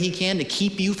do everything he can to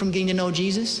keep you from getting to know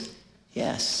Jesus?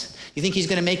 Yes. You think he's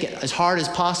going to make it as hard as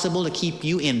possible to keep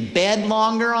you in bed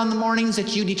longer on the mornings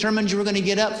that you determined you were going to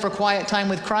get up for quiet time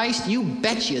with Christ? You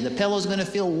bet you. The pillow's going to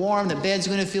feel warm. The bed's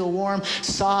going to feel warm,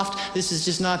 soft. This is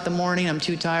just not the morning. I'm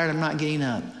too tired. I'm not getting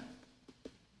up.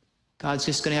 God's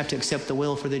just going to have to accept the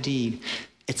will for the deed.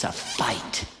 It's a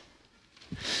fight.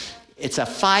 It's a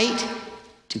fight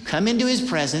to come into his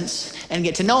presence and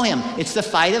get to know him. It's the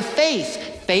fight of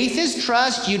faith. Faith is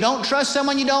trust. You don't trust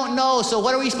someone you don't know. So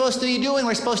what are we supposed to be doing?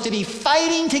 We're supposed to be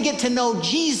fighting to get to know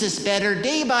Jesus better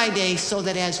day by day so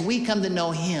that as we come to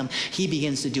know him, he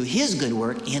begins to do his good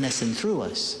work in us and through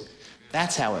us.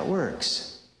 That's how it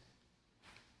works.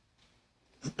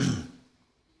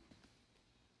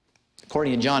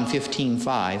 According to John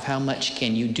 15:5, how much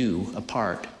can you do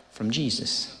apart from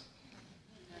Jesus?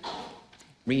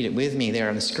 Read it with me there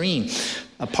on the screen.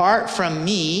 Apart from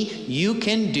me, you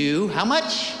can do how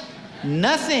much?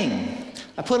 Nothing.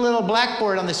 I put a little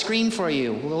blackboard on the screen for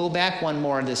you. We'll go back one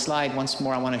more to the slide once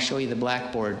more. I want to show you the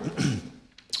blackboard.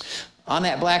 On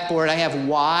that blackboard, I have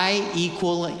Y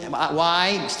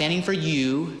standing for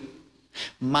you,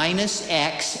 minus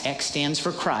X, X stands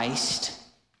for Christ,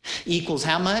 equals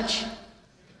how much?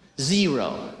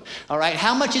 0. All right,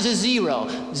 how much is a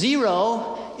 0?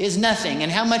 0 is nothing.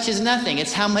 And how much is nothing?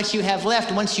 It's how much you have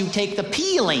left once you take the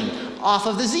peeling off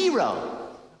of the 0.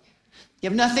 You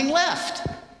have nothing left.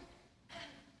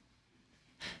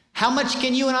 How much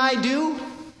can you and I do?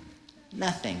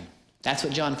 Nothing. That's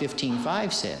what John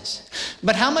 15:5 says.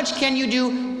 But how much can you do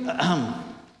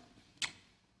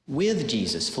with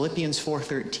Jesus? Philippians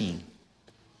 4:13.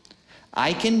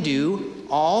 I can do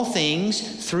all things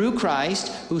through Christ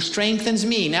who strengthens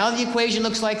me. Now the equation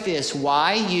looks like this.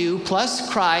 YU plus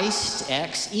Christ,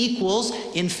 X, equals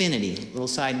infinity. Little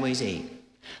sideways 8.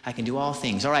 I can do all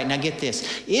things. All right, now get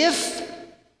this. If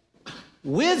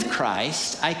with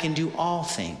Christ I can do all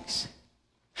things,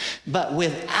 but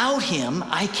without him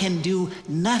I can do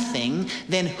nothing,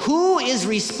 then who is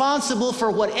responsible for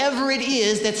whatever it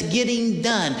is that's getting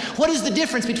done? What is the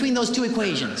difference between those two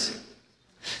equations?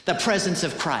 The presence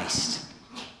of Christ.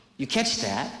 You catch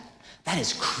that? That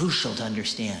is crucial to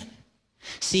understand.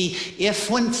 See, if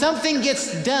when something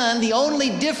gets done, the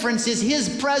only difference is his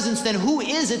presence, then who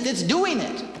is it that's doing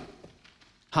it?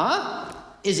 Huh?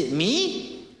 Is it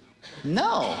me?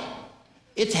 No.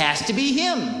 It has to be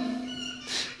him.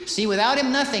 See, without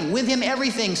him, nothing. With him,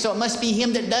 everything. So it must be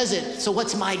him that does it. So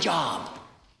what's my job?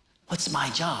 What's my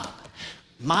job?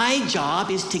 My job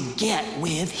is to get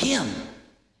with him,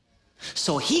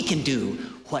 so he can do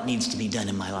what needs to be done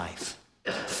in my life,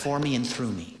 for me and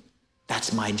through me.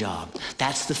 That's my job.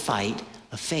 That's the fight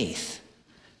of faith.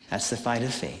 That's the fight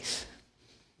of faith.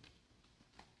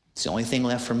 It's the only thing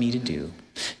left for me to do.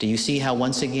 Do you see how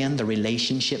once again the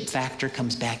relationship factor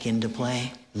comes back into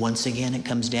play? Once again it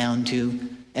comes down to,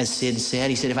 as Sid said,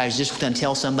 he said, if I was just going to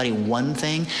tell somebody one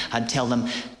thing, I'd tell them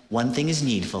one thing is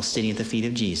needful, sitting at the feet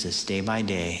of Jesus day by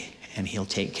day, and he'll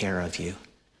take care of you.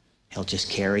 He'll just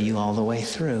carry you all the way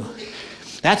through.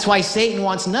 That's why Satan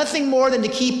wants nothing more than to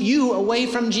keep you away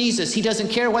from Jesus. He doesn't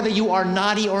care whether you are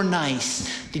naughty or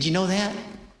nice. Did you know that?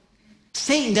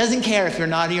 Satan doesn't care if you're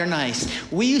naughty or nice.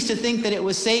 We used to think that it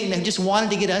was Satan who just wanted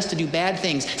to get us to do bad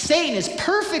things. Satan is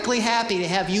perfectly happy to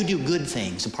have you do good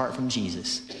things apart from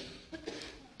Jesus.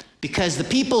 Because the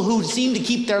people who seem to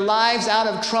keep their lives out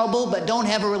of trouble but don't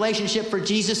have a relationship for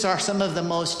Jesus are in some of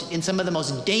the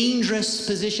most dangerous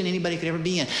position anybody could ever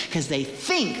be in. Because they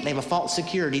think they have a false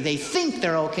security. They think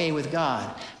they're okay with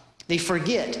God. They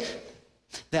forget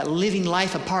that living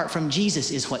life apart from Jesus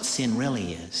is what sin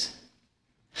really is.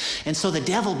 And so the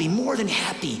devil will be more than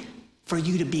happy for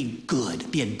you to be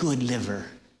good, be a good liver.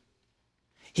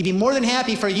 He'd be more than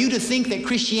happy for you to think that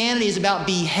Christianity is about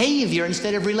behavior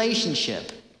instead of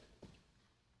relationship.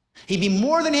 He'd be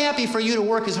more than happy for you to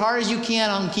work as hard as you can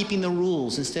on keeping the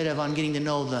rules instead of on getting to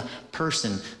know the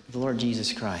person, the Lord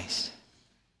Jesus Christ.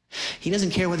 He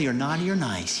doesn't care whether you're naughty or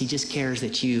nice. He just cares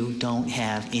that you don't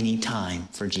have any time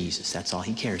for Jesus. That's all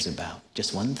he cares about.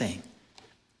 Just one thing.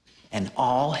 And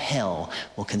all hell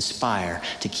will conspire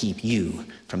to keep you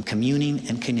from communing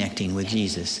and connecting with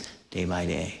Jesus day by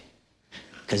day.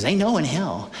 Because they know in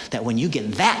hell that when you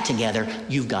get that together,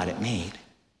 you've got it made.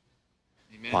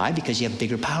 Why? Because you have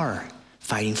bigger power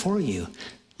fighting for you,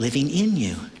 living in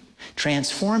you,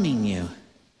 transforming you.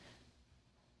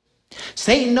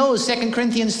 Satan knows, 2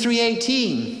 Corinthians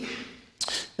 3:18,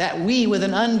 that we with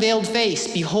an unveiled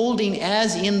face, beholding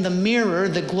as in the mirror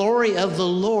the glory of the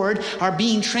Lord, are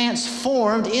being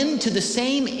transformed into the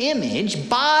same image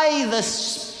by the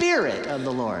Spirit of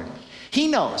the Lord. He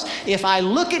knows if I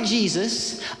look at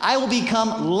Jesus, I will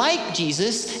become like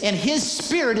Jesus, and his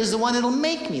Spirit is the one that'll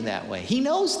make me that way. He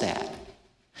knows that.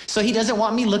 So he doesn't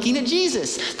want me looking at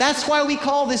Jesus. That's why we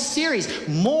call this series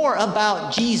More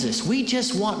About Jesus. We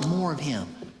just want more of him.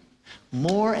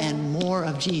 More and more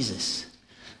of Jesus.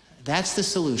 That's the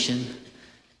solution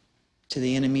to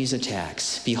the enemy's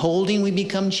attacks. Beholding, we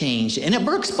become changed. And it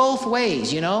works both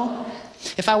ways, you know.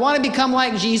 If I want to become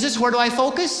like Jesus, where do I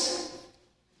focus?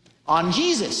 On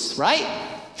Jesus, right?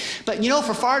 But you know,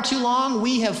 for far too long,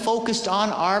 we have focused on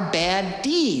our bad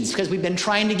deeds because we've been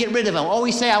trying to get rid of them. Oh,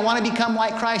 we say, I want to become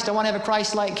like Christ. I want to have a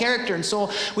Christ-like character. And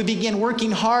so we begin working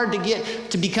hard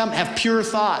have pure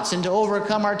thoughts and to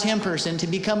overcome our tempers and to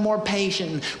become more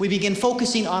patient. We begin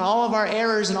focusing on all of our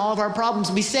errors and all of our problems.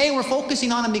 We say we're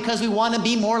focusing on them because we want to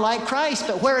be more like Christ.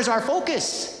 But where is our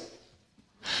focus?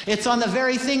 It's on the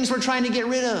very things we're trying to get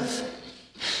rid of,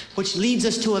 which leads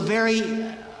us to a very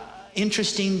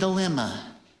interesting dilemma.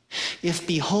 If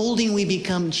beholding we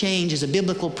become changed is a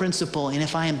biblical principle, and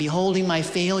if I am beholding my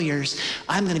failures,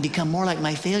 I'm going to become more like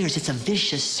my failures. It's a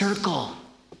vicious circle.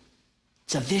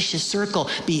 It's a vicious circle.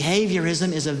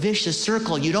 Behaviorism is a vicious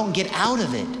circle. You don't get out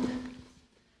of it.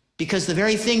 Because the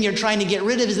very thing you're trying to get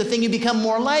rid of is the thing you become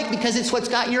more like, because it's what's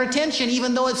got your attention,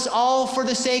 even though it's all for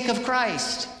the sake of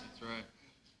Christ. That's right.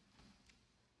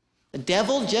 The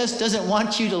devil just doesn't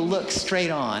want you to look straight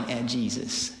on at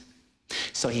Jesus.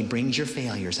 So he brings your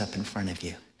failures up in front of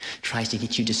you, tries to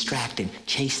get you distracted.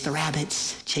 Chase the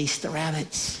rabbits, chase the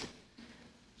rabbits.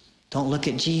 Don't look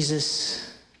at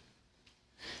Jesus.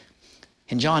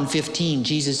 In John 15,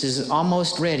 Jesus is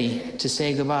almost ready to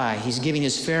say goodbye. He's giving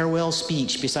his farewell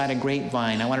speech beside a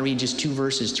grapevine. I want to read just 2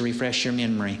 verses to refresh your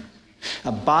memory.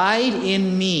 Abide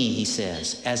in me, he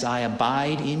says, as I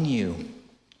abide in you.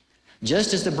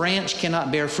 Just as the branch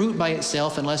cannot bear fruit by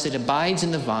itself unless it abides in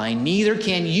the vine, neither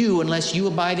can you unless you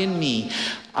abide in me.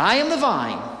 I am the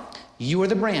vine, you are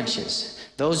the branches.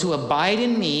 Those who abide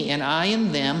in me and I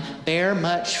in them bear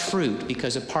much fruit,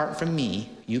 because apart from me,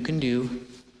 you can do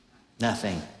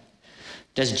nothing.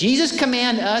 Does Jesus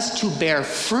command us to bear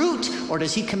fruit, or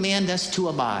does he command us to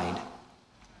abide?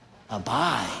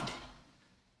 Abide.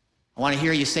 I want to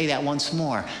hear you say that once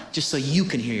more, just so you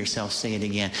can hear yourself say it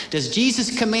again. Does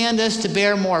Jesus command us to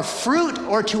bear more fruit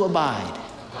or to abide?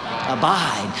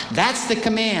 Abide. That's the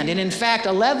command. And in fact,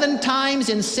 11 times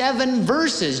in 7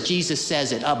 verses, Jesus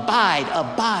says it. Abide,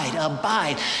 abide,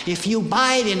 abide. If you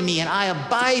abide in me and I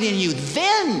abide in you,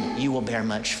 then you will bear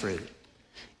much fruit.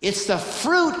 It's the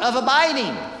fruit of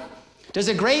abiding. Does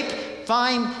a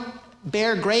grapevine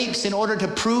bear grapes in order to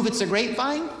prove it's a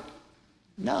grapevine?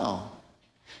 No.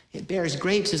 It bears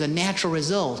grapes as a natural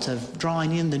result of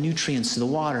drawing in the nutrients, the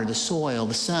water, the soil,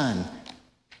 the sun,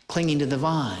 clinging to the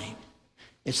vine.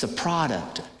 It's a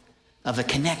product of a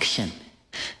connection.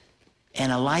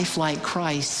 And a life like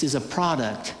Christ is a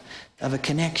product of a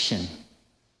connection.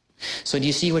 So do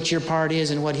you see what your part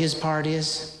is and what his part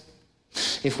is?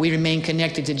 If we remain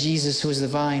connected to Jesus, who is the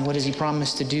vine, what does he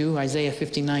promise to do? Isaiah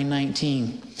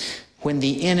 59:19. When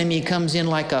the enemy comes in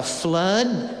like a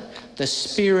flood, the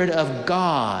Spirit of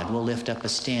God will lift up a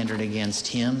standard against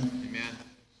him. Amen.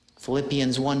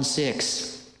 Philippians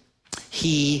 1:6.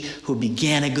 He who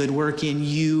began a good work in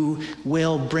you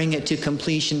will bring it to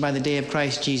completion by the day of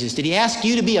Christ Jesus. Did he ask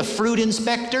you to be a fruit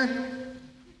inspector?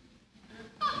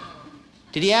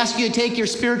 Did he ask you to take your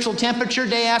spiritual temperature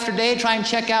day after day, try and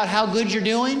check out how good you're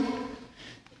doing?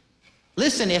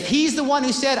 Listen, if he's the one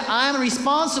who said, I'm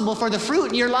responsible for the fruit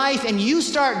in your life, and you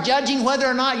start judging whether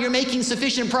or not you're making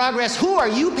sufficient progress, who are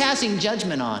you passing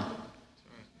judgment on?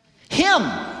 Him.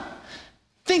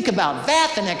 Think about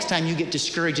that the next time you get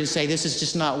discouraged and say, this is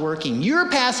just not working. You're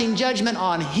passing judgment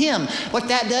on him. What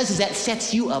that does is that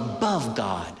sets you above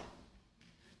God.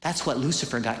 That's what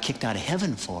Lucifer got kicked out of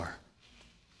heaven for,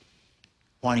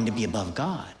 wanting to be above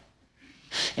God.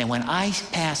 And when I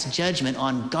pass judgment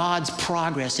on God's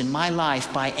progress in my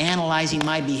life by analyzing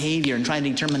my behavior and trying to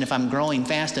determine if I'm growing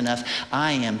fast enough,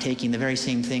 I am taking the very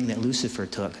same thing that Lucifer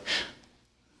took.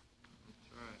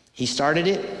 He started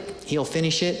it. He'll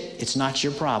finish it. It's not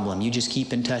your problem. You just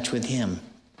keep in touch with him.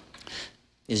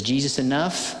 Is Jesus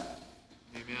enough?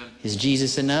 Amen. Is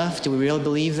Jesus enough? Do we really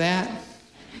believe that?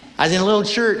 I was in a little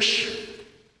church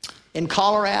in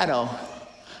Colorado.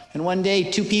 And one day,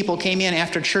 2 people came in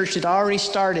after church had already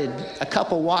started. A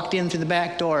couple walked in through the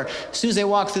back door. As soon as they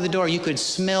walked through the door, you could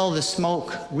smell the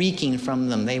smoke reeking from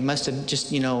them. They must have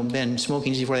just, been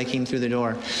smoking just before they came through the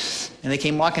door. And they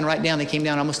came walking right down. They came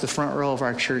down almost the front row of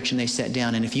our church, and they sat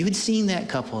down. And if you had seen that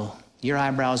couple, your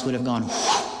eyebrows would have gone,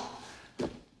 whoosh.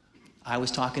 I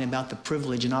was talking about the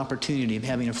privilege and opportunity of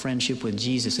having a friendship with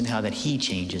Jesus and how that he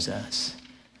changes us.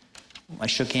 I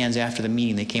shook hands after the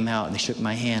meeting. They came out and they shook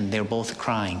my hand. They were both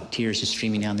crying, tears just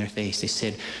streaming down their face. They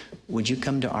said, would you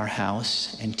come to our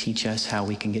house and teach us how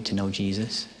we can get to know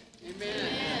Jesus?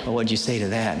 Amen. Well, what'd you say to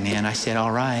that, man? I said,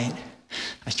 all right.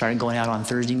 I started going out on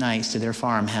Thursday nights to their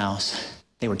farmhouse.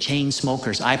 They were chain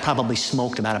smokers. I probably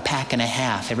smoked about a pack and a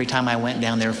half every time I went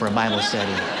down there for a Bible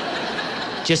study,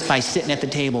 just by sitting at the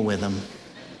table with them.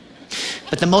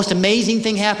 But the most amazing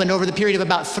thing happened over the period of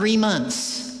about 3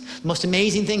 months. The most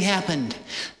amazing thing happened.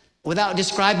 Without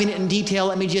describing it in detail,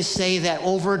 let me just say that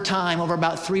over time, over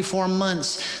about 3-4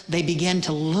 months, they began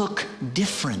to look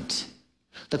different.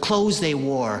 The clothes they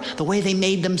wore, the way they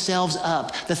made themselves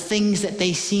up, the things that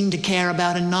they seemed to care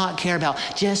about and not care about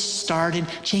just started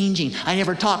changing. I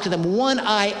never talked to them one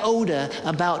iota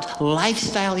about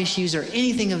lifestyle issues or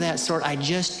anything of that sort. I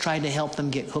just tried to help them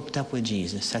get hooked up with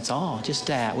Jesus. That's all, just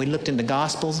that. We looked into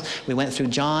Gospels. We went through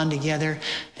John together.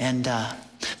 And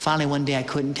finally one day I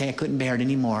couldn't bear it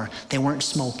anymore. They weren't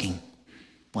smoking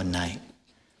one night.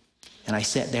 And I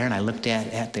sat there and I looked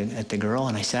at the girl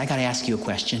and I said, I got to ask you a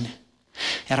question.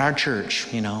 At our church,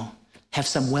 have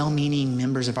some well-meaning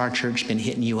members of our church been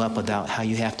hitting you up about how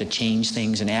you have to change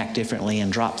things and act differently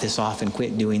and drop this off and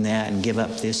quit doing that and give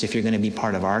up this if you're going to be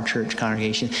part of our church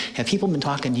congregation? Have people been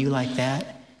talking to you like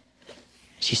that?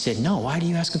 She said, no. Why do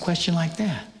you ask a question like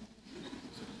that?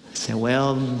 I said,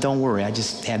 well, don't worry. I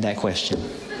just had that question.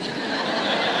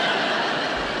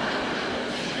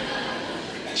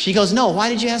 She goes, no, why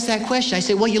did you ask that question? I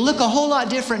said, well, you look a whole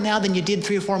lot different now than you did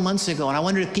 3 or 4 months ago. And I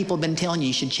wondered if people have been telling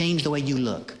you should change the way you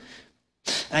look.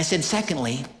 And I said,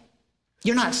 secondly,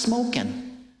 you're not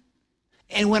smoking.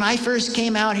 And when I first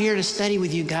came out here to study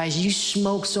with you guys, you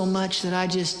smoked so much that I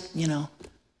just, And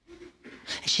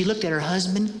she looked at her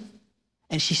husband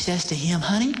and she says to him,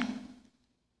 honey,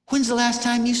 when's the last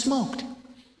time you smoked?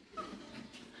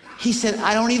 He said,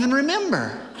 I don't even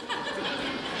remember.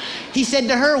 He said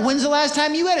to her, when's the last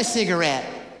time you had a cigarette?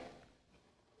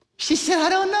 She said, I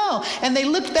don't know. And they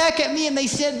looked back at me and they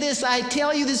said this, I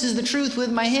tell you this is the truth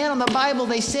with my hand on the Bible.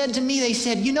 They said to me,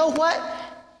 you know what?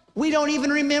 We don't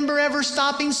even remember ever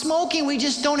stopping smoking. We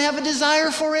just don't have a desire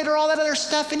for it or all that other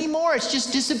stuff anymore. It's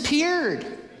just disappeared.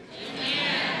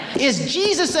 Amen. Is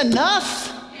Jesus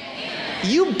enough? Amen.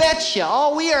 You betcha.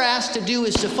 All we are asked to do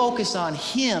is to focus on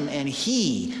him, and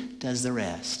he does the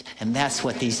rest. And that's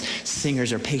what these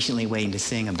singers are patiently waiting to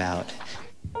sing about.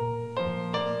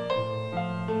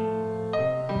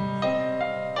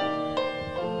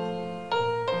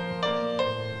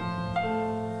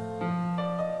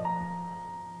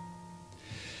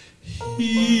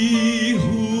 He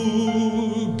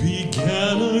who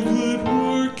began a good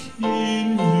work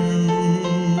in you,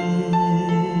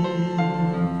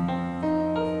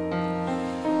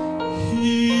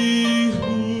 he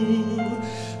who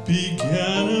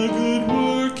began a good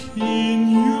work in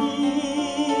you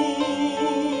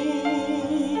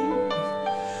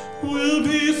will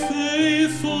be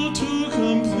faithful to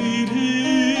complete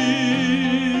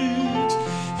it.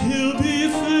 He'll be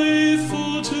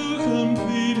faithful to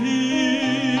complete it.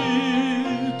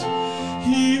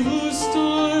 He who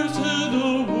started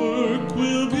a work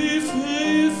will be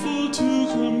faithful to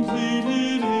complete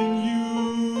it in you.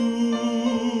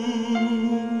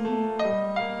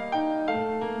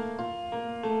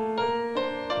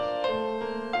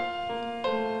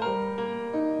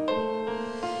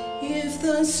 If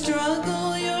the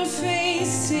struggle you're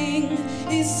facing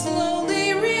is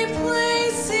slowly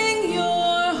replacing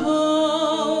your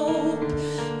hope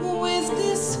with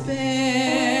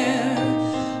despair,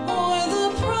 or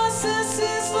the process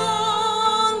is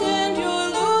long and you're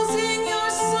losing your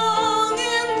song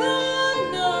in the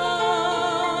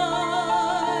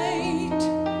night,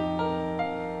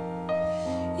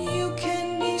 you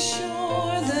can be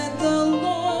sure that the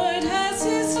Lord has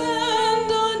his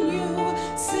hand on you,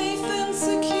 safe and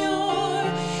secure.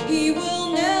 He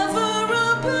will never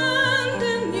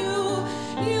abandon you.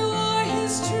 You are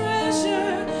his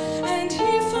treasure, and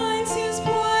he finds his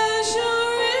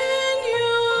pleasure in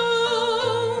you.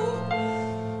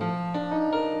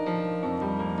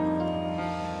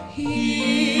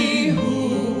 He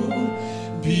who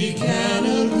began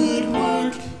a good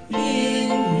work in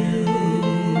you,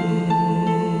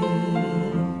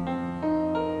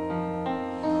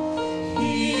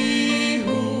 he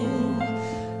who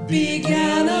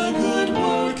began a good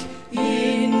work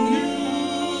in you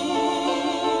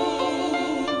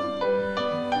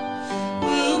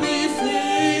will be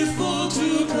faithful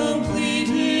to complete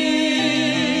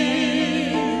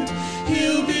it.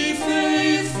 He'll be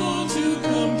faithful to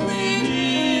complete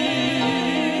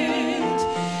it.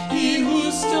 He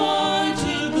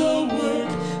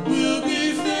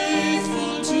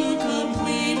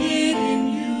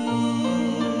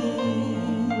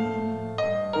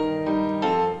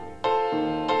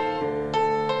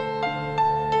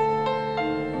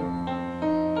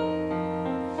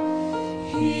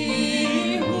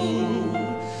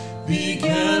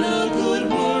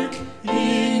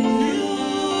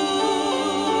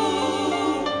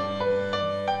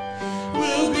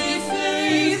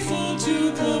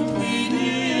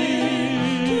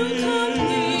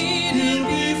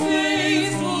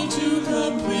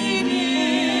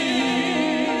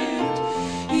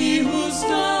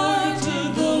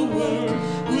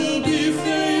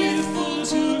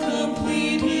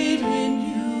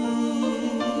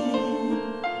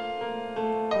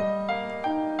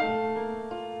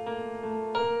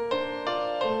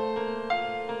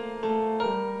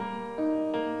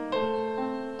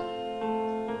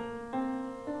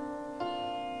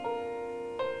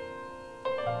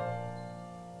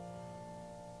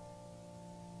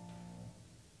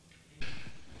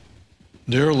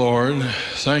Dear Lord,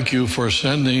 thank you for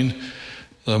sending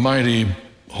the mighty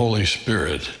Holy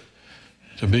Spirit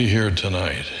to be here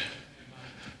tonight.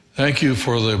 Thank you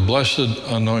for the blessed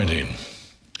anointing.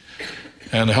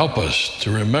 And help us to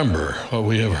remember what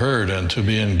we have heard and to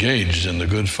be engaged in the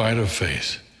good fight of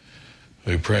faith.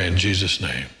 We pray in Jesus'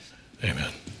 name.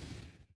 Amen.